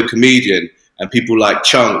Mo the Comedian and people like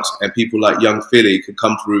Chunks and people like Young Philly can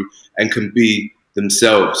come through and can be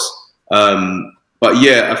themselves. But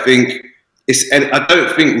yeah, I think and I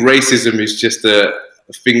don't think racism is just a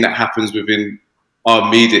thing that happens within our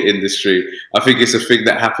media industry. I think it's a thing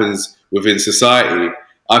that happens within society.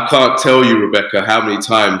 I can't tell you, Rebecca, how many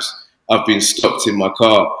times I've been stopped in my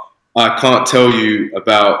car. I can't tell you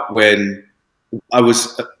about when I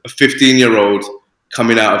was a 15-year-old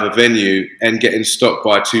coming out of a venue and getting stopped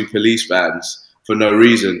by 2 police vans for no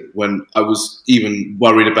reason when I was even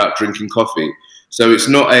worried about drinking coffee. So it's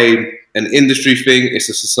not an industry thing, it's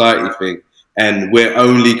a society thing. And we're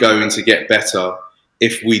only going to get better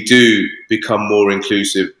if we do become more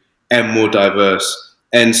inclusive and more diverse.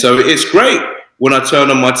 And so it's great when I turn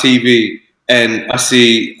on my TV and I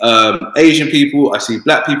see Asian people, I see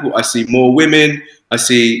black people, I see more women, I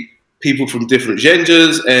see people from different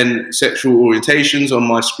genders and sexual orientations on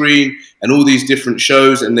my screen and all these different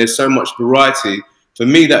shows, and there's so much variety. For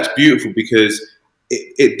me, that's beautiful because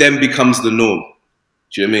it then becomes the norm.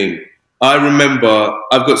 Do you know what I mean? I remember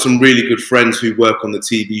I've got some really good friends who work on the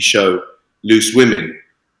TV show Loose Women,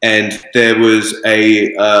 and there was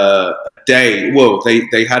a day, well,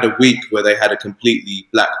 they had a week where they had a completely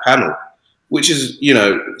black panel, which is, you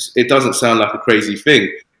know, it doesn't sound like a crazy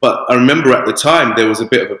thing, but I remember at the time there was a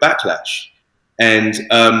bit of a backlash. And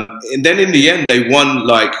then in the end, they won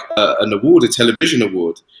like an award, a television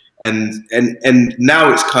award. And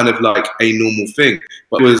now it's kind of like a normal thing.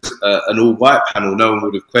 But it was an all-white panel, no one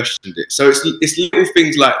would have questioned it. So it's little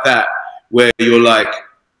things like that where you're like,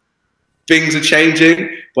 things are changing,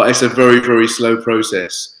 but it's a very, very slow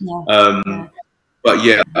process. Yeah. But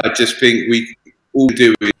yeah, I just think we all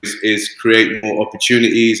do is create more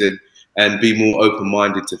opportunities and be more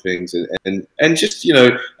open-minded to things. And just, you know,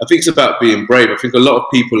 I think it's about being brave. I think a lot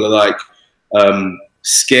of people are like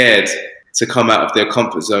scared to come out of their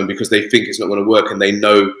comfort zone because they think it's not going to work and they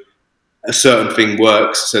know a certain thing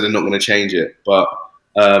works, so they're not going to change it. But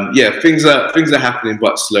yeah, things are happening,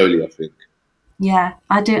 but slowly, I think. Yeah,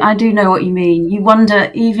 I do know what you mean. You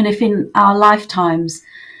wonder, even if in our lifetimes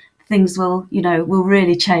things will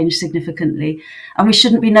really change significantly, and we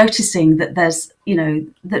shouldn't be noticing that there's, you know,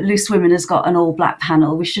 that Loose Women has got an all black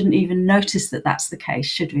panel. We shouldn't even notice that that's the case,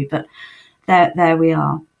 should we? But there we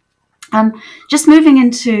are. Just moving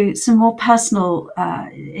into some more personal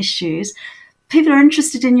issues. People are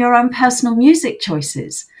interested in your own personal music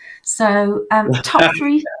choices. So top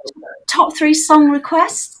three song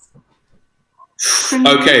requests.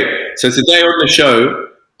 Okay, so today on the show,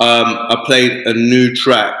 I played a new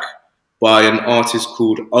track by an artist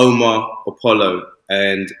called Apakoh,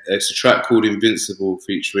 and it's a track called Invincible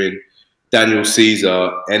featuring Daniel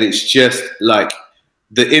Caesar, and it's just like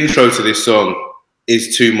the intro to this song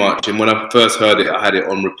is too much. And when I first heard it, I had it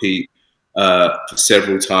on repeat for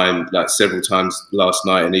several times last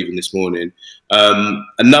night and even this morning.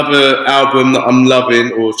 Another album that I'm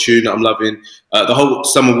loving, or tune that I'm loving, the whole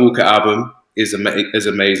Summer Walker album is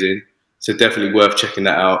amazing. So definitely worth checking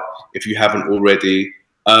that out if you haven't already.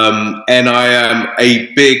 And I am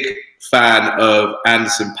a big fan of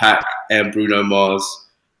Anderson .Paak and Bruno Mars.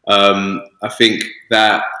 I think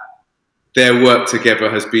that their work together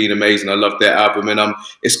has been amazing. I love their album, and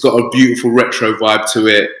it's got a beautiful retro vibe to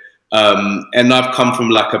it. And I've come from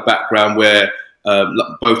like a background where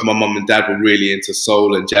both my mum and dad were really into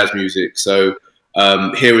soul and jazz music. So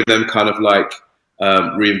hearing them kind of like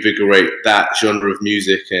reinvigorate that genre of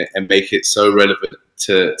music and make it so relevant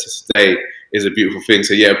to today is a beautiful thing.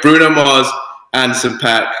 So yeah, Bruno Mars, Anderson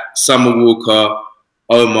 .Paak, Summer Walker,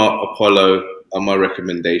 Apakoh are my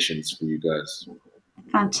recommendations for you guys.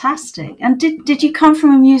 Fantastic. And did you come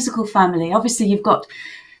from a musical family? Obviously, you've got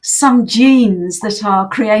some genes that are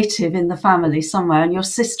creative in the family somewhere, and your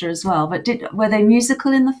sister as well. But were they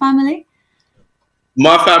musical in the family?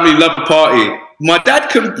 My family love a party. My dad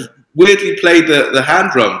can weirdly play the hand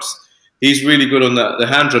drums. He's really good on the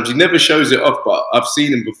hand drums. He never shows it off, but I've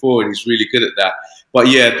seen him before, and he's really good at that. But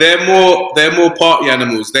yeah, they're more party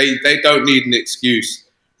animals. They don't need an excuse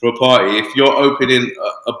for a party. If you're opening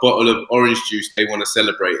a bottle of orange juice, they want to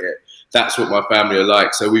celebrate it. That's what my family are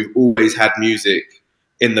like. So we've always had music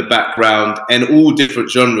in the background and all different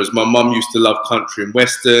genres. My mum used to love country and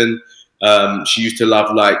western. She used to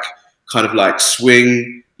love kind of like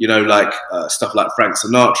swing, you know, like stuff like Frank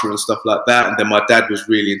Sinatra and stuff like that. And then my dad was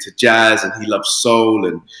really into jazz, and he loved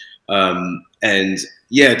soul, and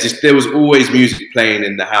yeah, just there was always music playing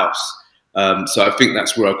in the house. So I think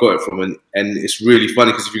that's where I got it from. And it's really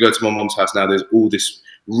funny because if you go to my mom's house now, there's all this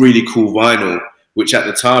really cool vinyl, which at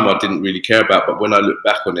the time I didn't really care about. But when I look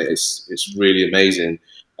back on it, it's really amazing.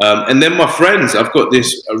 And then my friends, I've got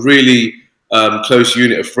this really close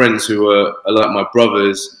unit of friends who are like my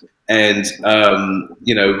brothers. And,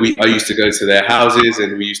 you know, I used to go to their houses,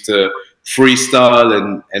 and we used to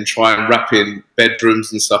freestyle and try and rap in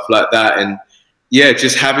bedrooms and stuff like that. And yeah,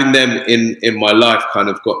 just having them in my life kind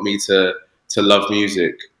of got me to love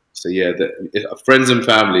music. So yeah, friends and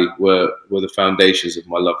family were the foundations of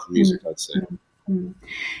my love for music, I'd say.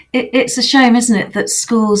 It's a shame, isn't it, that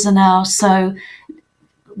schools are now so,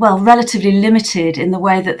 well, relatively limited in the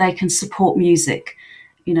way that they can support music,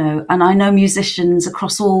 you know. And I know musicians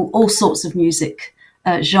across all sorts of music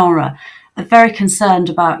genre are very concerned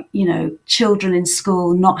about, you know, children in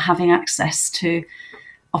school not having access to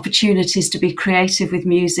opportunities to be creative with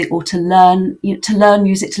music, or to learn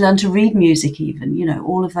music, to learn to read music, even, you know,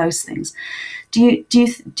 all of those things. Do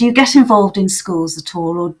you get involved in schools at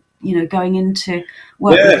all, or, you know, going into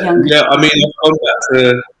work with younger children? I mean, I've gone back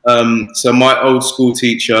to so my old school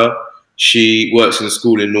teacher, she works in a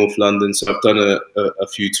school in North London, so I've done a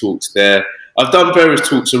few talks there. I've done various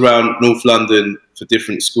talks around North London for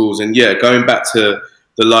different schools, and yeah, going back to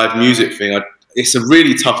the live music thing, it's a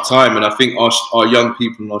really tough time, and I think our young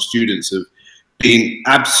people and our students have been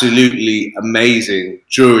absolutely amazing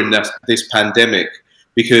during this pandemic,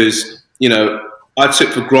 because, you know, I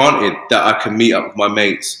took for granted that I can meet up with my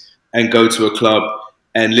mates and go to a club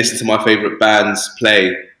and listen to my favourite bands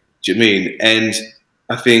play. Do you mean? And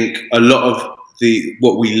I think a lot of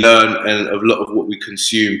what we learn and a lot of what we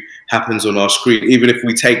consume happens on our screen. Even if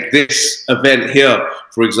we take this event here,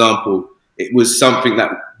 for example, it was something that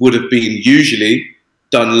would have been usually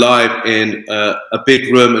done live in a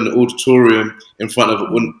big room, an auditorium, in front of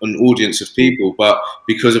an audience of people. But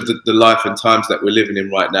because of the life and times that we're living in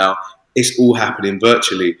right now, it's all happening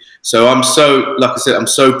virtually. So I'm so, like I said, I'm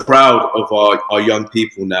so proud of our young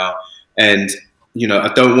people now. And, you know,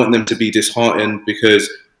 I don't want them to be disheartened, because,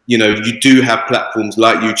 you know, you do have platforms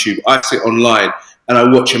like YouTube. I sit online and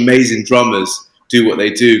I watch amazing drummers do what they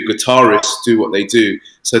do, guitarists do what they do.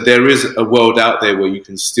 So there is a world out there where you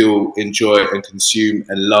can still enjoy and consume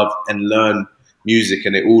and love and learn music,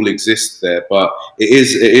 and it all exists there. But it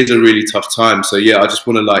is a really tough time. So yeah, I just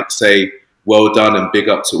want to say well done and big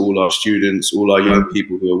up to all our students, all our young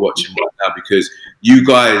people who are watching right now, because you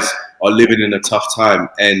guys are living in a tough time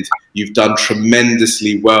and you've done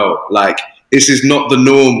tremendously well. This is not the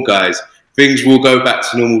norm, guys. Things will go back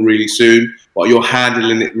to normal really soon, but you're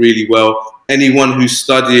handling it really well. Anyone who's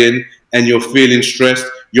studying and you're feeling stressed,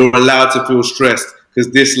 You're allowed to feel stressed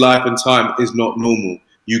because this life and time is not normal.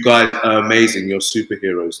 You guys are amazing. You're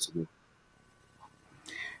superheroes to me.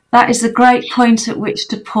 That is a great point at which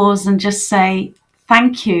to pause and just say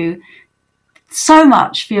thank you so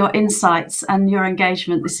much for your insights and your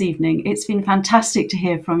engagement this evening. It's been fantastic to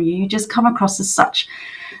hear from you. You just come across as such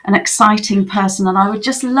an exciting person, and I would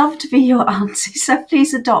just love to be your auntie, so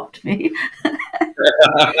please adopt me.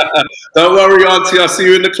 Don't worry, auntie, I'll see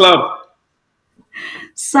you in the club.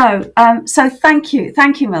 So thank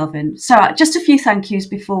you, Melvin. So just a few thank yous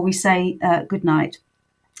before we say good night.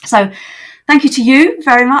 So thank you to you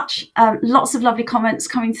very much. Lots of lovely comments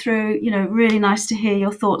coming through. You know, really nice to hear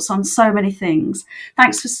your thoughts on so many things.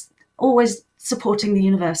 Thanks for always supporting the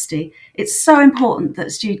university. It's so important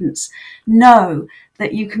that students know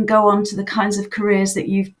that you can go on to the kinds of careers that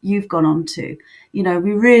you've gone on to. You know,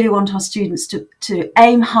 we really want our students to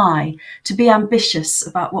aim high, to be ambitious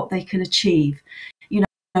about what they can achieve. You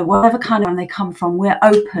know, whatever kind of one they come from, we're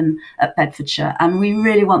open at Bedfordshire, and we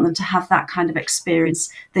really want them to have that kind of experience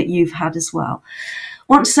that you've had as well.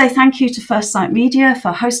 I want to say thank you to First Sight Media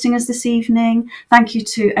for hosting us this evening. Thank you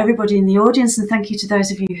to everybody in the audience, and thank you to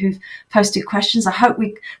those of you who've posted questions. I hope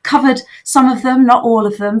we covered some of them, not all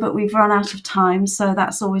of them, but we've run out of time, so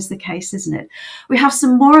that's always the case, isn't it? We have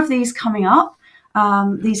some more of these coming up,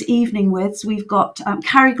 these evening withs. We've got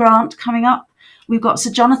Cary Grant coming up. We've got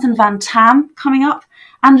Sir Jonathan Van Tam coming up,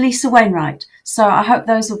 and Lisa Wainwright. So I hope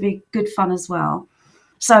those will be good fun as well.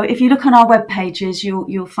 So if you look on our web pages,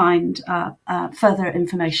 you'll find further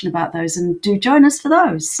information about those, and do join us for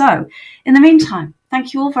those. So in the meantime,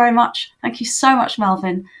 thank you all very much. Thank you so much,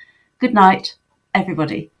 Melvin. Good night,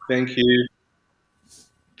 everybody. Thank you.